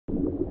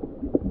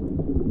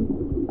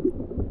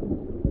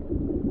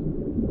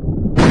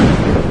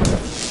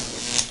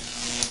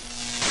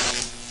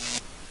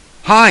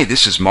Hi,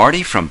 this is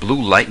Marty from Blue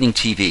Lightning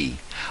TV.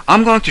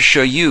 I'm going to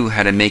show you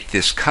how to make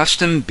this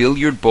custom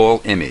billiard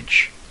ball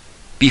image.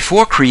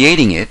 Before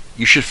creating it,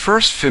 you should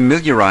first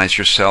familiarize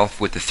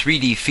yourself with the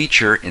 3D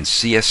feature in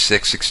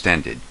CS6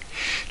 Extended.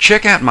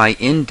 Check out my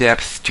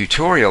in-depth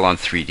tutorial on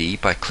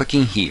 3D by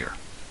clicking here.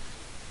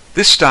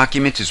 This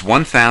document is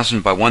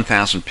 1000 by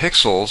 1000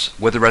 pixels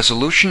with a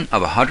resolution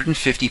of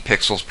 150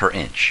 pixels per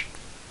inch.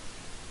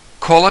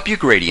 Call up your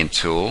gradient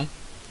tool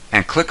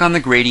and click on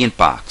the gradient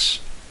box.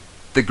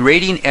 The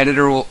gradient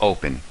editor will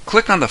open.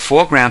 Click on the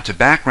foreground to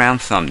background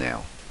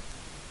thumbnail.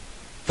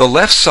 The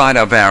left side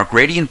of our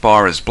gradient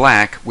bar is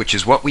black, which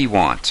is what we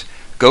want.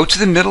 Go to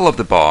the middle of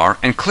the bar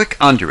and click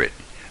under it.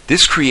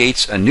 This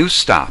creates a new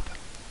stop.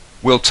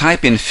 We'll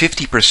type in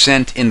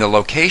 50% in the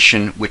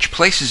location, which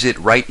places it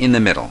right in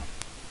the middle.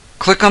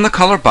 Click on the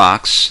color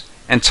box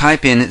and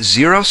type in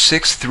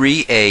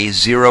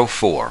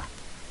 063A04.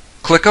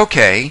 Click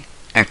OK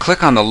and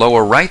click on the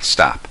lower right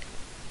stop.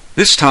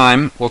 This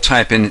time we'll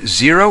type in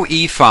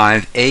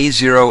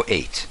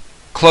 0E5A08.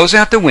 Close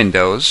out the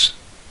windows,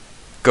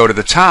 go to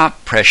the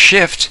top, press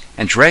Shift,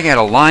 and drag out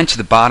a line to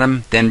the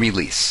bottom, then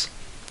release.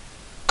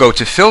 Go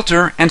to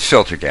Filter and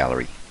Filter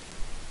Gallery.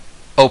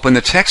 Open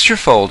the Texture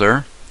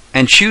folder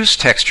and choose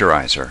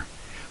Texturizer.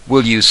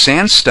 We'll use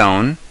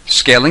Sandstone,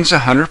 scaling's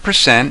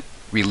 100%,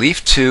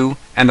 relief 2,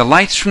 and the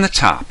lights from the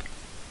top.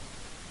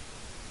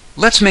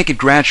 Let's make it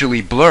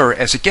gradually blur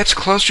as it gets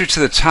closer to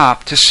the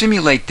top to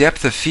simulate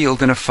depth of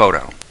field in a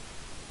photo.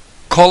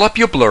 Call up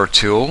your blur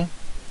tool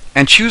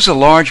and choose a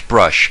large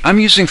brush. I'm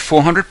using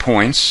 400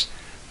 points.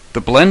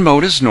 The blend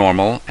mode is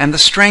normal and the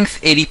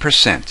strength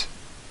 80%.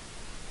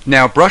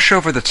 Now brush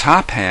over the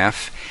top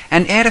half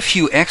and add a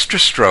few extra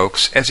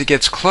strokes as it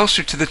gets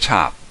closer to the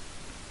top.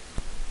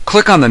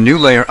 Click on the new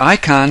layer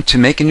icon to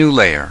make a new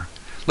layer.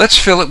 Let's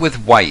fill it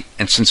with white,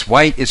 and since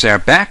white is our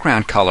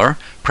background color,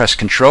 press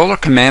Ctrl or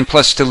Command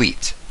plus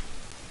Delete.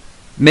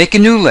 Make a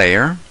new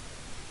layer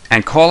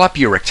and call up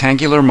your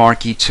rectangular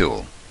marquee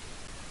tool.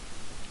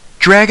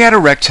 Drag out a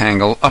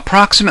rectangle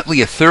approximately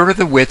a third of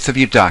the width of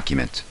your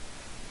document.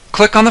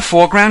 Click on the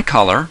foreground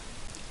color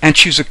and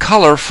choose a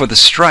color for the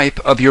stripe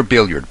of your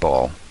billiard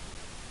ball.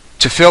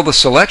 To fill the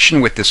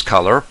selection with this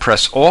color,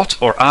 press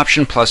Alt or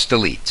Option plus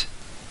Delete.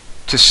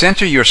 To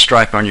center your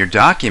stripe on your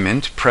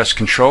document, press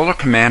Ctrl or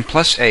Command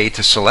plus A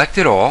to select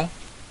it all.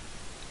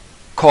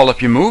 Call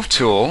up your Move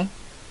tool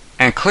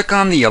and click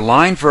on the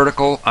Align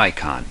Vertical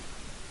icon.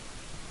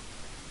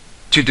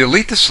 To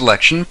delete the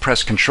selection,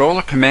 press Ctrl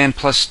or Command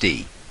plus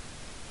D.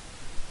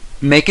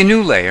 Make a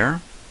new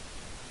layer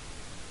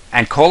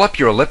and call up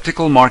your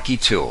Elliptical Marquee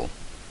tool.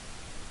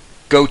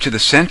 Go to the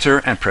center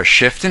and press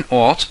Shift and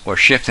Alt or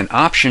Shift and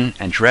Option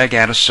and drag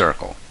out a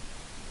circle.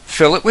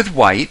 Fill it with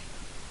white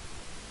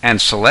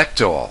and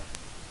select all.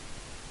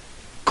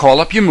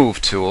 Call up your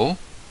Move tool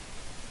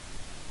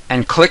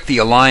and click the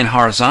Align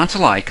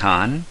Horizontal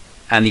icon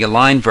and the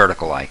Align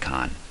Vertical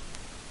icon.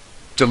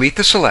 Delete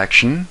the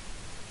selection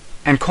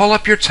and call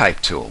up your Type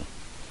tool.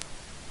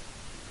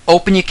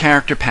 Open your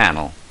Character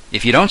panel.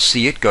 If you don't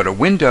see it, go to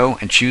Window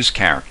and choose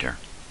Character.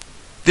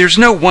 There's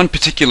no one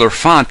particular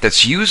font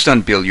that's used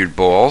on billiard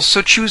balls,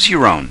 so choose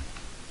your own.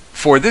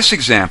 For this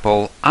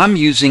example, I'm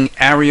using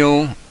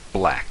Arial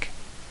Black.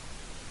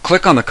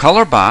 Click on the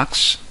color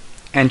box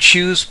and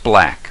choose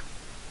Black.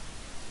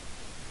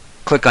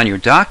 Click on your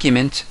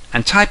document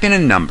and type in a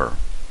number.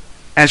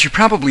 As you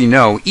probably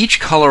know, each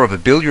color of a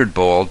billiard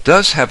ball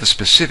does have a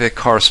specific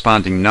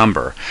corresponding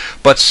number,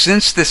 but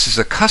since this is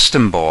a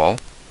custom ball,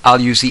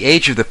 I'll use the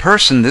age of the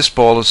person this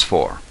ball is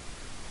for.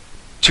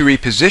 To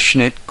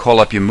reposition it, call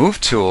up your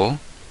Move tool,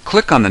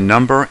 click on the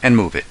number and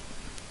move it.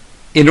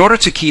 In order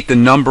to keep the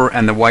number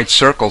and the white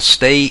circles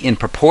stay in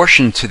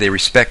proportion to their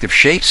respective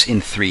shapes in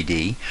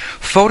 3D,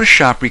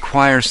 Photoshop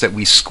requires that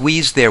we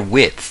squeeze their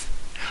width.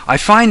 I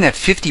find that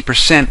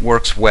 50%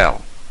 works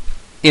well.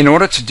 In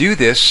order to do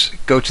this,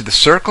 go to the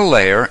circle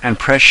layer and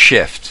press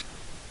Shift.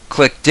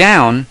 Click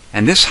down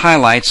and this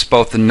highlights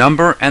both the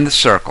number and the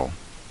circle.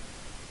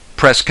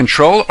 Press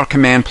Ctrl or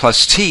Command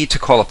plus T to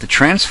call up the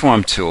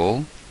Transform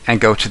tool and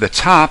go to the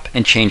top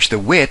and change the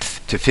width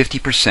to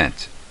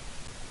 50%.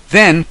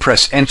 Then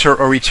press Enter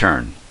or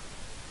Return.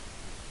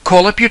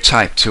 Call up your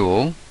Type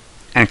tool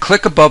and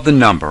click above the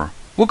number.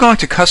 We're going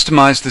to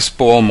customize this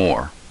ball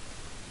more.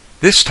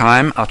 This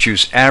time I'll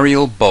choose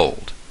Arial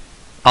Bold.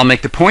 I'll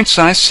make the point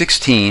size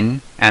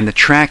 16 and the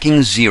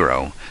tracking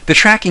 0. The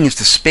tracking is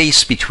the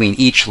space between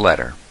each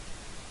letter.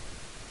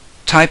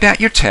 Type out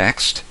your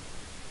text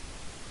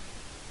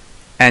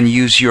and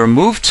use your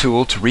Move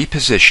tool to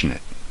reposition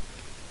it.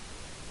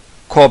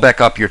 Call back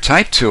up your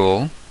Type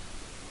tool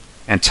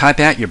and type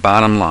out your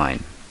bottom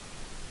line.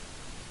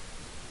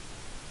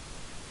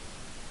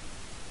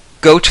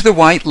 Go to the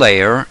white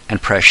layer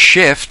and press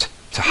Shift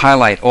to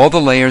highlight all the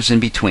layers in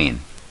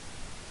between.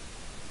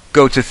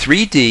 Go to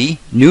 3D,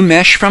 New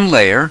Mesh from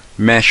Layer,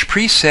 Mesh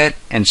Preset,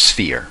 and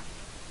Sphere.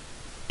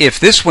 If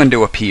this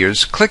window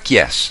appears, click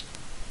Yes.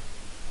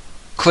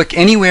 Click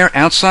anywhere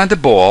outside the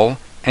ball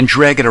and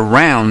drag it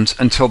around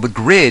until the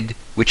grid,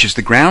 which is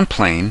the ground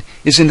plane,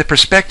 is in the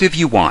perspective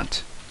you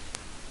want.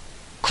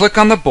 Click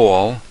on the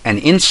ball, and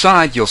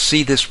inside you'll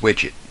see this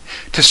widget.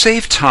 To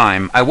save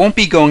time, I won't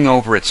be going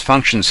over its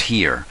functions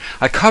here.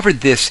 I covered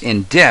this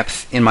in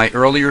depth in my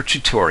earlier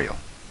tutorial.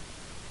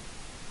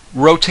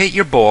 Rotate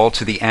your ball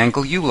to the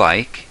angle you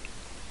like,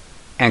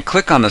 and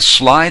click on the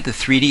Slide the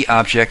 3D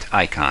Object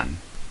icon.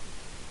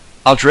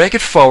 I'll drag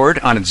it forward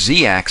on its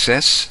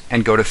Z-axis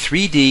and go to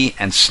 3D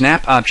and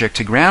snap object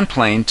to ground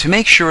plane to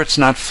make sure it's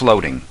not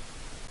floating.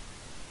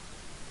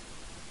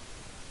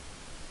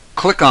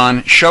 Click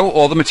on Show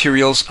All the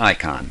Materials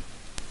icon.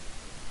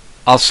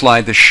 I'll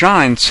slide the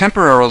shine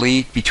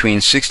temporarily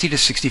between 60 to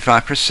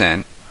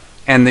 65%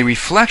 and the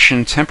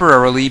reflection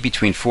temporarily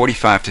between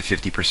 45 to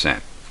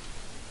 50%.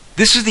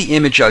 This is the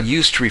image I'll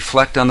use to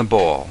reflect on the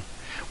ball.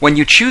 When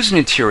you choose an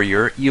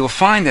interior, you'll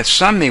find that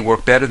some may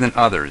work better than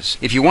others.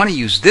 If you want to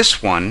use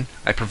this one,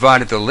 I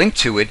provided the link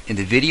to it in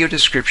the video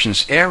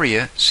descriptions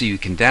area so you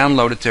can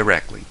download it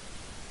directly.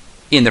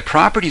 In the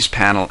Properties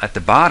panel at the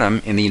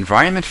bottom in the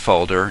Environment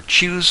folder,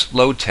 choose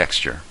Load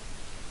Texture.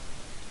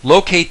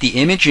 Locate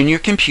the image in your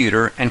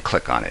computer and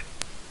click on it.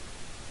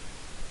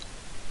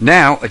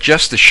 Now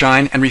adjust the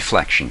shine and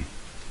reflection.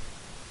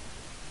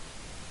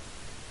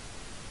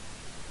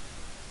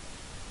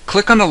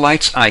 Click on the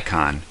lights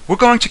icon. We're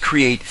going to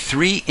create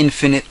 3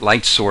 infinite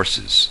light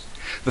sources.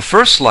 The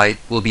first light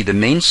will be the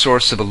main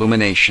source of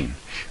illumination.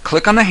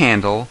 Click on the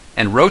handle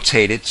and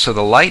rotate it so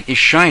the light is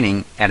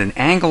shining at an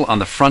angle on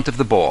the front of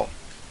the ball.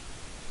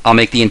 I'll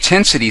make the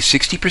intensity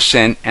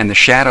 60% and the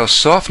shadow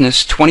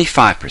softness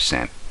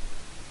 25%.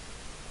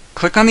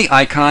 Click on the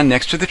icon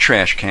next to the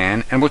trash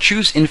can and we'll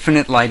choose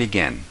Infinite Light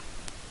again.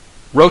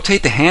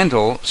 Rotate the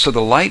handle so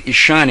the light is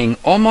shining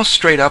almost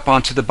straight up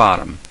onto the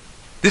bottom.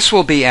 This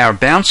will be our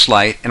bounce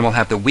light and will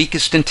have the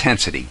weakest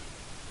intensity.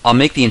 I'll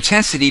make the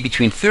intensity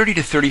between 30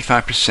 to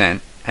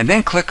 35% and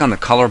then click on the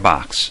color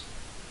box.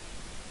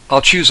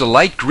 I'll choose a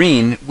light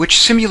green which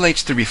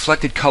simulates the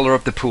reflected color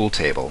of the pool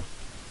table.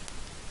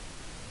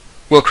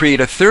 We'll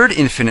create a third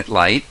infinite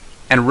light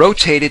and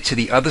rotate it to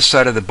the other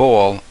side of the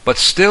ball, but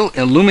still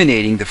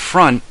illuminating the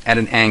front at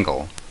an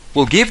angle.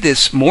 We'll give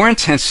this more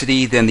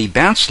intensity than the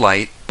bounce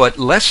light, but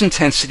less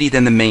intensity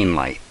than the main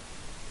light.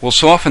 We'll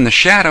soften the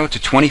shadow to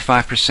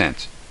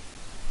 25%.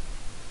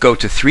 Go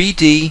to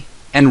 3D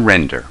and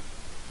Render.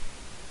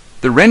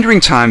 The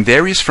rendering time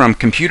varies from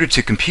computer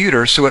to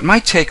computer, so it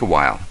might take a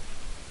while.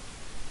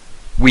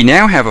 We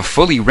now have a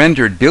fully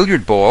rendered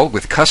billiard ball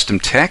with custom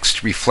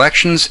text,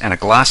 reflections, and a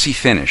glossy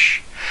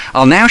finish.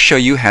 I'll now show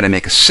you how to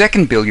make a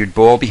second billiard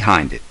ball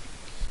behind it.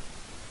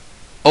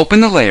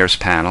 Open the Layers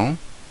panel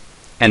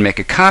and make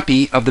a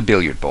copy of the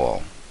billiard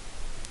ball.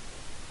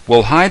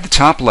 We'll hide the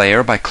top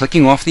layer by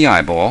clicking off the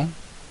eyeball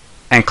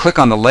and click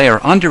on the layer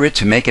under it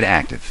to make it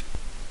active.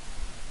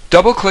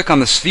 Double-click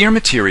on the sphere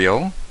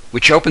material,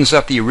 which opens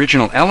up the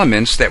original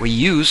elements that we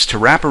used to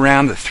wrap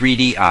around the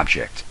 3D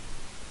object.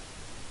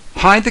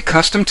 Hide the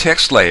custom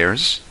text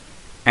layers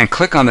and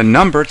click on the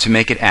number to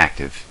make it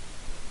active.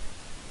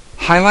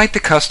 Highlight the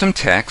custom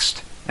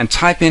text and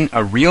type in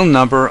a real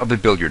number of the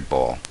billiard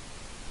ball.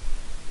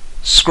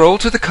 Scroll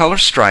to the color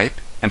stripe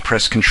and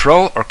press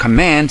Ctrl or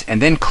Command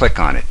and then click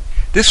on it.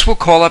 This will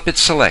call up its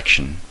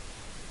selection.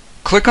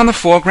 Click on the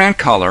foreground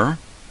color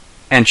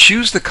and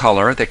choose the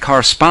color that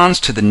corresponds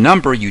to the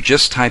number you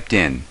just typed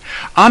in.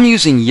 I'm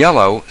using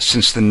yellow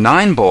since the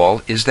 9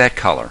 ball is that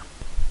color.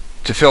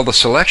 To fill the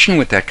selection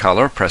with that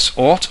color, press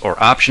Alt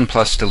or Option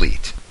plus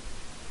Delete.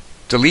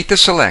 Delete the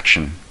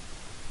selection.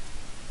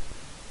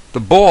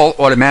 The ball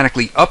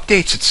automatically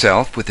updates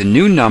itself with a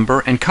new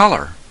number and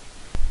color.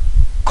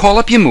 Call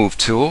up your Move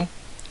tool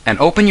and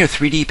open your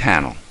 3D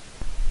panel.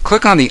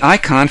 Click on the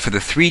icon for the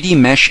 3D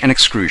mesh and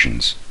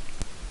extrusions.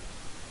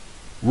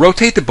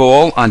 Rotate the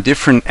ball on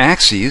different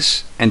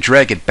axes and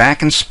drag it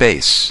back in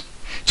space.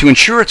 To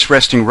ensure it's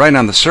resting right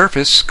on the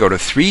surface, go to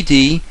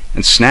 3D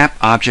and snap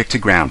object to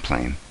ground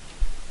plane.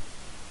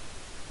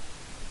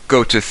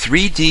 Go to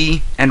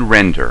 3D and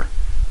Render.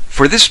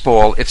 For this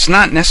ball, it's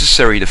not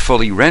necessary to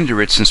fully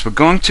render it since we're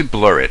going to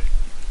blur it.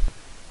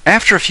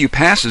 After a few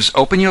passes,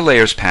 open your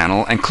Layers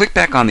panel and click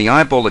back on the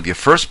eyeball of your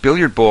first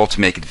billiard ball to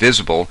make it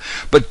visible,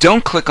 but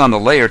don't click on the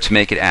layer to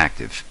make it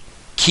active.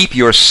 Keep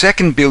your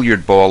second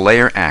billiard ball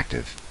layer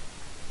active.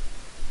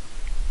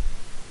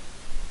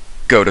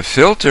 Go to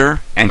Filter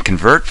and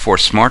Convert for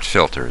Smart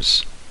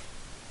Filters.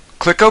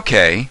 Click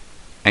OK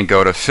and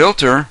go to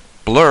Filter,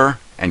 Blur,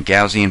 and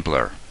Gaussian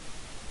Blur.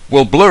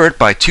 We'll blur it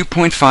by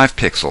 2.5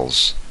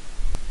 pixels.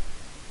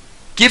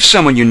 Give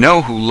someone you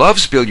know who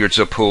loves billiards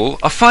or pool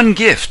a fun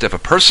gift of a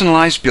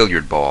personalized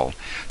billiard ball.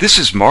 This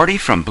is Marty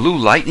from Blue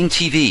Lightning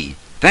TV.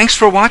 Thanks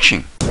for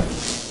watching.